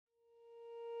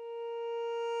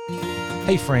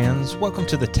Hey friends, welcome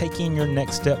to the Taking Your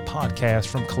Next Step podcast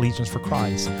from Collegians for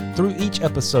Christ. Through each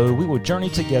episode, we will journey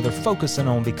together focusing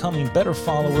on becoming better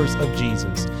followers of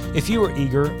Jesus. If you are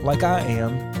eager, like I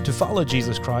am, to follow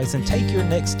Jesus Christ, then take your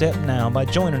next step now by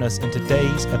joining us in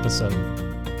today's episode.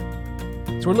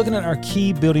 So we're looking at our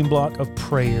key building block of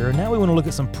prayer. Now we want to look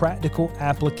at some practical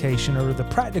application or the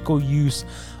practical use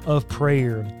of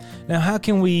prayer. Now, how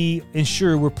can we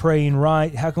ensure we're praying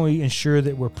right? How can we ensure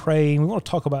that we're praying? We want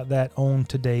to talk about that on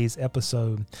today's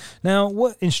episode. Now,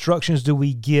 what instructions do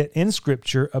we get in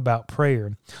Scripture about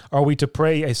prayer? Are we to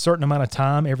pray a certain amount of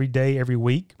time every day, every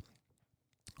week?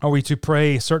 Are we to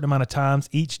pray a certain amount of times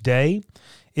each day?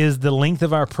 Is the length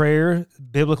of our prayer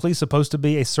biblically supposed to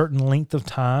be a certain length of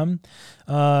time?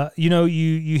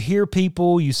 You hear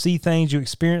people, you see things, you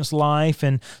experience life,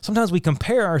 and sometimes we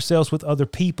compare ourselves with other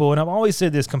people. And I've always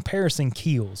said this, comparison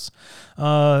kills.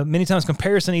 Many times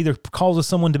comparison either causes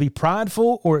someone to be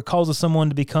prideful or it causes someone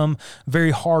to become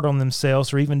very hard on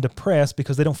themselves or even depressed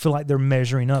because they don't feel like they're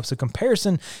measuring up. So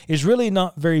comparison is really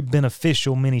not very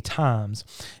beneficial many times.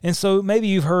 And so maybe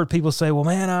you've heard people say, well,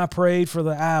 man, I prayed for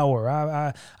the hour.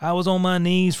 I was on my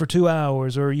knees for 2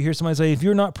 hours. Or you hear somebody say, if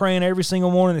you're not praying every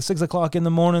single morning at 6 o'clock in the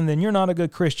morning, then you're not a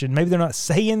good Christian. Maybe they're not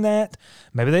saying that.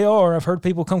 Maybe they are. I've heard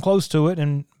people come close to it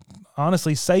and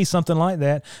honestly say something like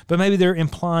that, but maybe they're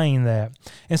implying that.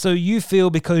 And so you feel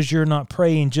because you're not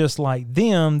praying just like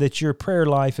them that your prayer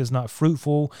life is not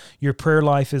fruitful, your prayer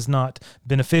life is not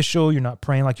beneficial, you're not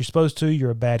praying like you're supposed to, you're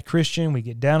a bad Christian. We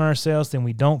get down on ourselves, then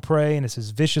we don't pray, and it's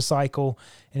this vicious cycle,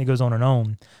 and it goes on and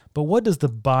on. But what does the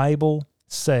Bible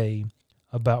say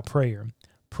about prayer?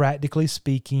 Practically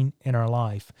speaking, in our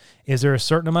life, is there a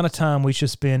certain amount of time we should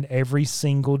spend every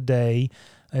single day?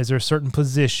 Is there a certain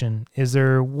position?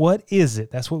 What is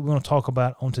it? That's what we're going to talk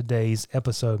about on today's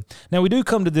episode. Now, we do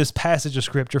come to this passage of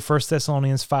Scripture, 1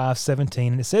 Thessalonians 5:17,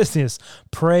 and it says this,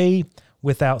 pray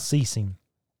without ceasing.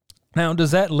 Now,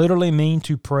 does that literally mean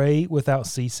to pray without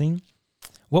ceasing?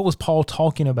 What was Paul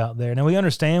talking about there? Now, we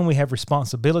understand we have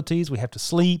responsibilities. We have to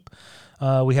sleep.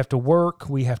 We have to work.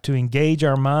 We have to engage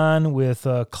our mind with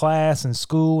class and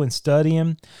school and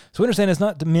studying. So we understand it's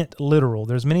not meant literal.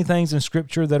 There's many things in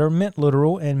Scripture that are meant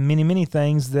literal and many, many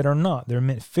things that are not. They're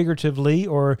meant figuratively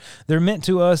or they're meant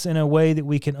to us in a way that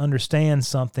we can understand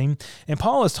something. And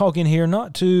Paul is talking here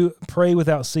not to pray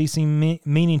without ceasing,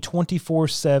 meaning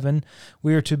 24/7.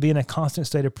 We are to be in a constant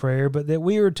state of prayer, but that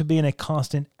we are to be in a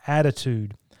constant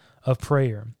attitude of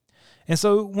prayer. And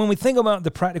so when we think about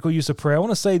the practical use of prayer, I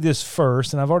want to say this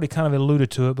first, and I've already kind of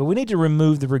alluded to it, but we need to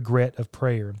remove the regret of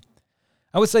prayer.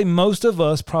 I would say most of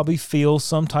us probably feel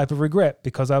some type of regret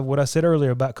because of what I said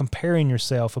earlier about comparing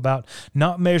yourself, about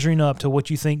not measuring up to what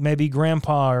you think maybe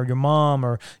grandpa or your mom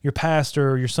or your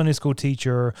pastor or your Sunday school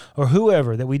teacher or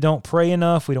whoever, that we don't pray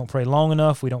enough, we don't pray long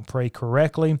enough, we don't pray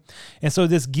correctly. And so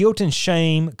this guilt and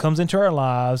shame comes into our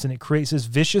lives and it creates this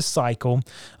vicious cycle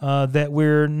that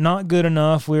we're not good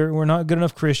enough, we're not good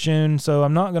enough Christian, so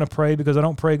I'm not going to pray because I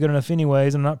don't pray good enough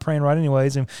anyways, I'm not praying right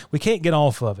anyways, and we can't get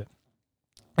off of it.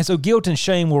 And so guilt and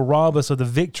shame will rob us of the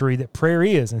victory that prayer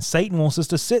is. And Satan wants us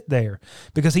to sit there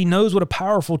because he knows what a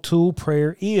powerful tool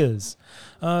prayer is.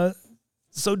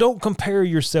 So don't compare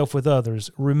yourself with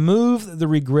others. Remove the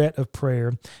regret of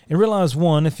prayer and realize,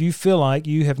 one, if you feel like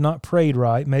you have not prayed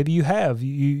right, maybe you have.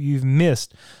 You've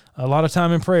missed a lot of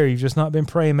time in prayer. You've just not been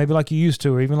praying maybe like you used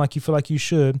to or even like you feel like you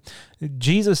should.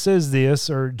 Jesus says this,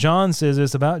 or John says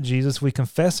this about Jesus, we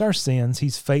confess our sins.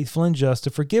 He's faithful and just to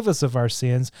forgive us of our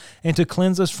sins and to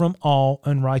cleanse us from all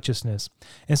unrighteousness.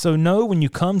 And so know when you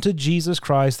come to Jesus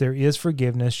Christ, there is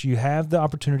forgiveness. You have the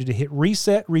opportunity to hit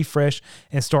reset, refresh,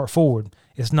 and start forward.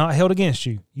 It's not held against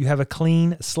you. You have a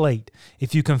clean slate.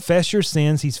 If you confess your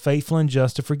sins, he's faithful and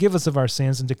just to forgive us of our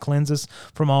sins and to cleanse us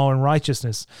from all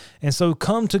unrighteousness. And so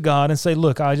come to God and say,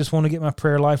 look, I just want to get my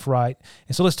prayer life right.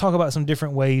 And so let's talk about some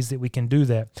different ways that we can do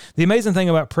that. The amazing thing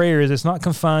about prayer is it's not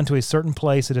confined to a certain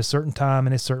place at a certain time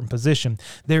in a certain position.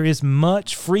 There is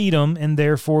much freedom and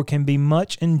therefore can be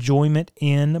much enjoyment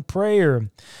in prayer.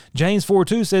 James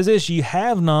 4:2 says this, you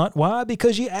have not. Why?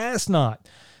 Because you ask not.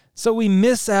 So we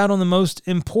miss out on the most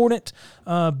important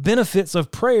benefits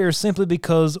of prayer simply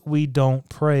because we don't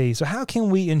pray. So how can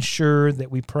we ensure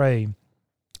that we pray?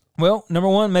 Well, number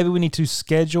one, maybe we need to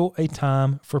schedule a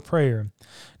time for prayer.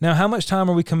 Now, how much time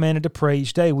are we commanded to pray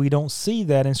each day? We don't see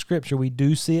that in Scripture. We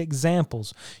do see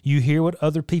examples. You hear what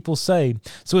other people say.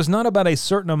 So it's not about a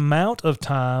certain amount of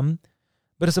time,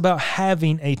 but it's about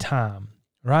having a time.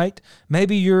 right?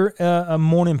 Maybe you're a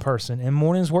morning person and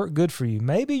mornings work good for you.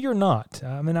 Maybe you're not.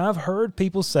 I mean, I've heard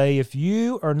people say if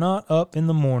you are not up in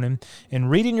the morning and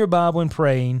reading your Bible and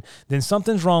praying, then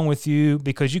something's wrong with you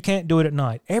because you can't do it at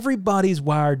night. Everybody's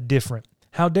wired different.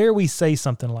 How dare we say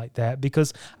something like that?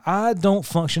 Because I don't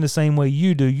function the same way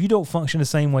you do. You don't function the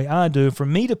same way I do. For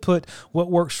me to put what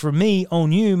works for me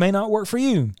on you may not work for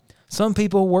you. Some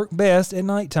people work best at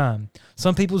nighttime.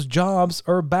 Some people's jobs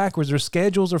are backwards. Their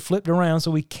schedules are flipped around,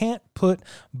 so we can't put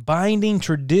binding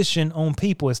tradition on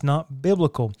people. It's not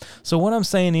biblical. So what I'm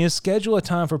saying is schedule a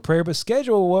time for prayer, but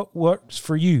schedule what works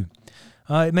for you.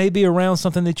 It may be around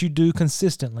something that you do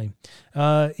consistently.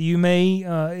 It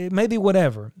may be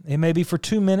whatever. It may be for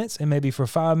 2 minutes. It may be for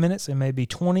 5 minutes. It may be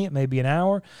 20. It may be an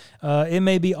hour. It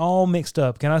may be all mixed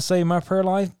up. Can I say my prayer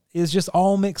life is just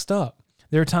all mixed up?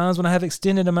 There are times when I have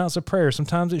extended amounts of prayer.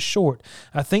 Sometimes it's short.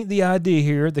 I think the idea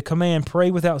here, the command pray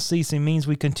without ceasing, means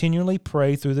we continually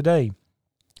pray through the day.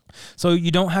 So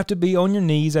you don't have to be on your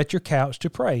knees at your couch to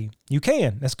pray. You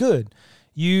can. That's good.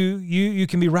 You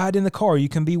can be riding in the car. You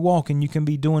can be walking. You can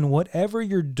be doing whatever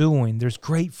you're doing. There's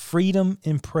great freedom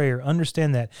in prayer.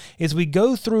 Understand that. As we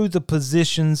go through the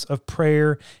positions of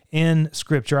prayer in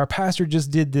Scripture, our pastor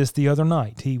just did this the other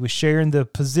night. He was sharing the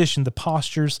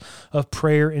postures of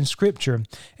prayer in Scripture.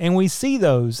 And we see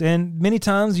those. And many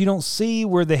times you don't see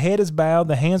where the head is bowed,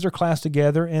 the hands are clasped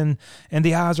together, and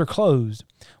the eyes are closed.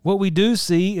 What we do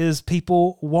see is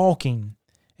people walking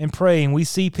and praying. We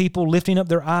see people lifting up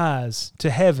their eyes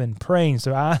to heaven, praying. So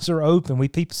their eyes are open. We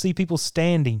see people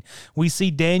standing. We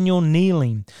see Daniel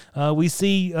kneeling. We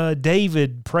see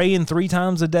David praying 3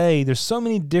 times a day. There's so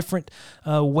many different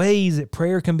ways that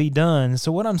prayer can be done.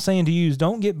 So what I'm saying to you is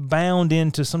don't get bound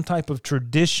into some type of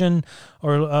tradition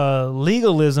or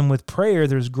legalism with prayer.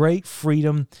 There's great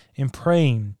freedom in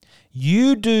praying.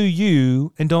 You do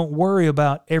you and don't worry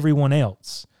about everyone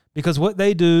else, because what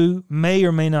they do may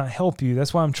or may not help you.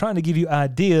 That's why I'm trying to give you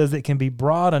ideas that can be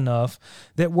broad enough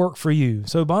that work for you.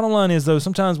 So bottom line is, though,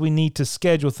 sometimes we need to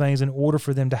schedule things in order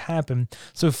for them to happen.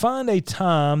 So find a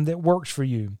time that works for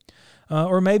you.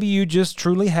 Or maybe you just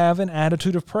truly have an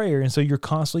attitude of prayer, and so you're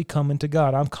constantly coming to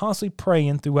God. I'm constantly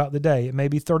praying throughout the day. It may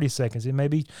be 30 seconds. It may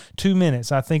be 2 minutes.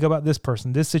 I think about this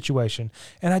person, this situation,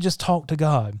 and I just talk to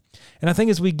God. And I think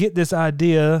as we get this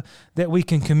idea that we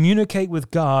can communicate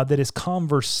with God, that is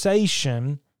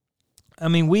conversation,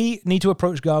 we need to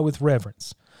approach God with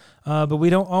reverence. But we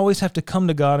don't always have to come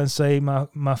to God and say,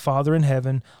 my Father in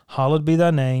heaven, hallowed be thy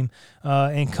name,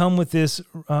 and come with this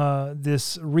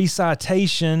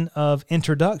recitation of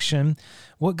introduction.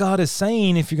 What God is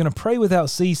saying, if you're going to pray without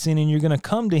ceasing and you're going to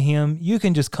come to Him, you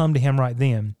can just come to Him right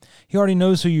then. He already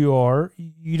knows who you are.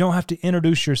 You don't have to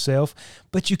introduce yourself,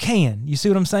 but you can. You see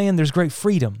what I'm saying? There's great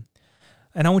freedom.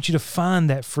 And I want you to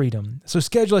find that freedom. So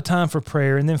schedule a time for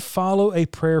prayer and then follow a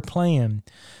prayer plan.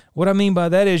 What I mean by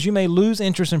that is you may lose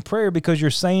interest in prayer because you're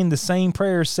saying the same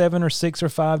prayer 7 or 6 or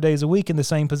 5 days a week in the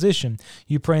same position.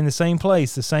 You pray in the same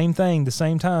place, the same thing, the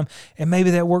same time, and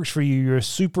maybe that works for you. You're a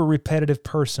super repetitive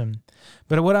person.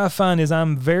 But what I find is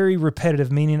I'm very repetitive,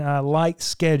 meaning I like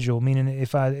schedule, meaning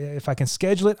if I can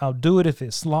schedule it, I'll do it. If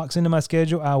it locks into my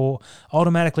schedule, I will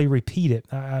automatically repeat it.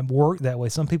 I work that way.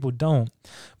 Some people don't.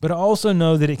 But I also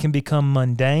know that it can become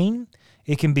mundane.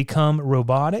 It can become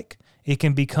robotic. It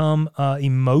can become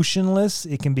emotionless.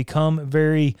 It can become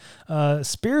very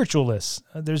spiritualless.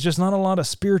 There's just not a lot of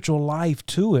spiritual life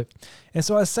to it. And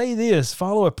so I say this,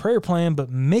 follow a prayer plan,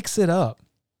 but mix it up.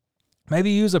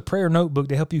 Maybe use a prayer notebook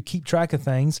to help you keep track of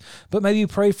things, but maybe you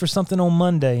pray for something on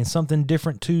Monday and something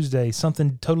different Tuesday,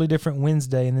 something totally different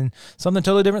Wednesday, and then something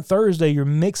totally different Thursday. You're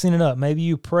mixing it up. Maybe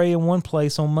you pray in one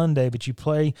place on Monday, but you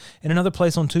pray in another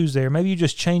place on Tuesday, or maybe you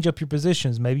just change up your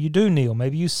positions. Maybe you do kneel.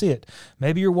 Maybe you sit.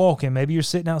 Maybe you're walking. Maybe you're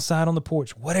sitting outside on the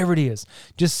porch. Whatever it is,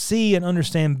 just see and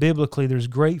understand biblically there's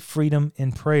great freedom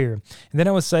in prayer. And then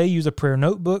I would say use a prayer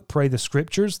notebook, pray the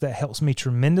scriptures. That helps me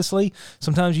tremendously.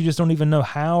 Sometimes you just don't even know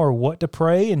how or what to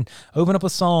pray, and open up a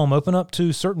psalm, open up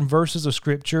to certain verses of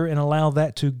scripture and allow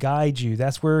that to guide you.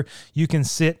 That's where you can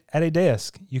sit at a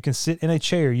desk. You can sit in a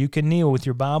chair. You can kneel with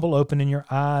your Bible open and your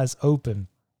eyes open.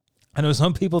 I know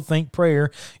some people think prayer,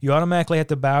 you automatically have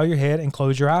to bow your head and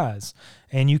close your eyes.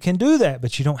 And you can do that,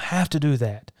 but you don't have to do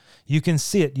that. You can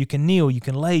sit, you can kneel, you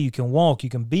can lay, you can walk, you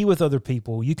can be with other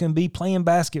people, you can be playing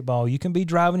basketball, you can be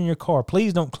driving in your car.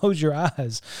 Please don't close your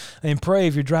eyes and pray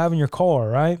if you're driving your car,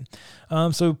 right?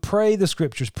 So pray the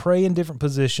scriptures, pray in different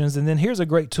positions. And then here's a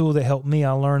great tool that helped me,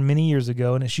 I learned many years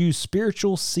ago, and it's use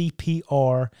spiritual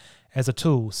CPR as a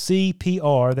tool.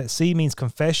 CPR, that C means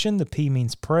confession, the P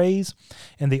means praise,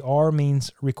 and the R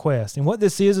means request. And what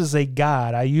this is a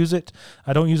guide. I use it.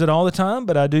 I don't use it all the time,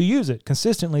 but I do use it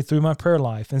consistently through my prayer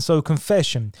life. And so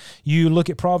confession, you look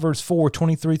at Proverbs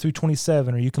 4:23 through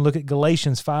 27, or you can look at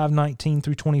Galatians 5:19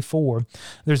 through 24.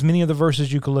 There's many other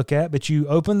verses you can look at, but you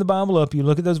open the Bible up, you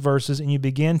look at those verses, and you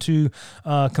begin to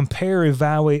compare,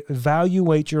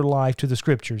 evaluate your life to the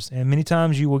Scriptures. And many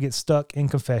times you will get stuck in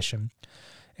confession.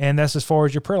 And that's as far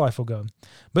as your prayer life will go.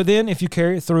 But then if you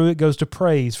carry it through, it goes to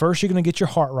praise. First, you're going to get your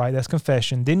heart right. That's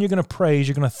confession. Then you're going to praise.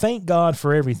 You're going to thank God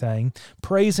for everything.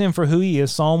 Praise Him for who He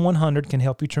is. Psalm 100 can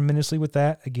help you tremendously with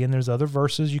that. Again, there's other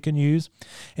verses you can use.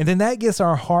 And then that gets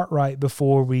our heart right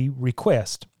before we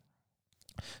request.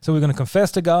 So we're going to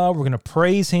confess to God, we're going to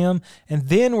praise Him, and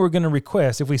then we're going to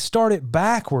request. If we start it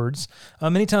backwards,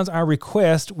 many times our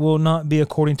request will not be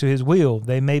according to His will.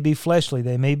 They may be fleshly,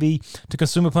 they may be to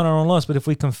consume upon our own lust, but if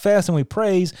we confess and we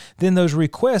praise, then those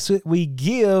requests that we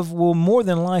give will more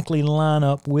than likely line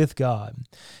up with God.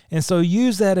 And so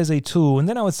use that as a tool. And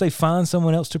then I would say find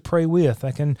someone else to pray with.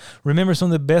 I can remember some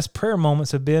of the best prayer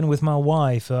moments have been with my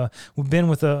wife. We've been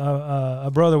with a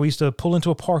brother. We used to pull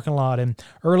into a parking lot, and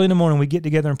early in the morning we get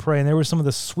together and pray. And there were some of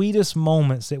the sweetest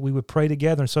moments that we would pray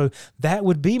together. And so that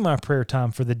would be my prayer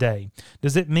time for the day.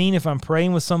 Does it mean if I'm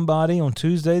praying with somebody on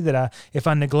Tuesday that if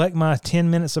I neglect my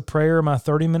 10 minutes of prayer, my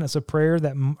 30 minutes of prayer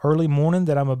that early morning,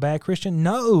 that I'm a bad Christian?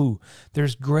 No,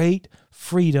 there's great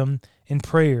freedom in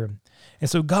prayer. And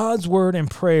so God's Word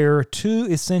and prayer are two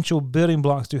essential building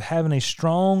blocks to having a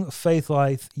strong faith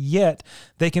life, yet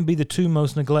they can be the two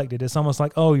most neglected. It's almost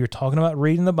like, oh, you're talking about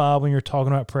reading the Bible and you're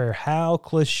talking about prayer. How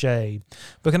cliche.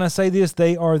 But can I say this?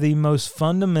 They are the most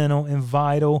fundamental and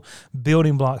vital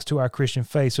building blocks to our Christian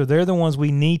faith. So they're the ones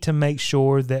we need to make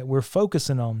sure that we're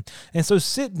focusing on. And so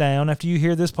sit down after you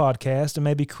hear this podcast and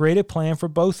maybe create a plan for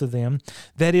both of them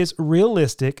that is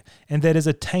realistic and that is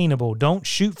attainable. Don't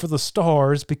shoot for the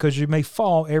stars because you may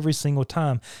fall every single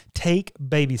time. Take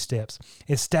baby steps.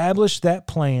 Establish that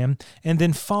plan and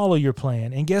then follow your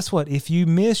plan. And guess what? If you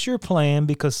miss your plan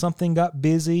because something got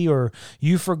busy or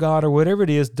you forgot or whatever it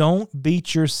is, don't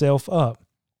beat yourself up.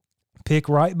 Pick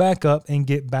right back up and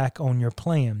get back on your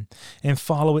plan and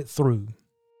follow it through.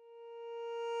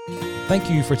 Thank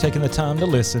you for taking the time to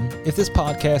listen. If this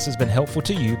podcast has been helpful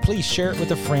to you, please share it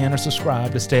with a friend or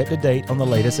subscribe to stay up to date on the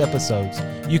latest episodes.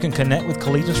 You can connect with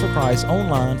Collegians for Christ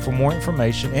online for more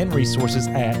information and resources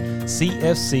at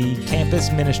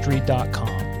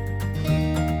cfccampusministry.com.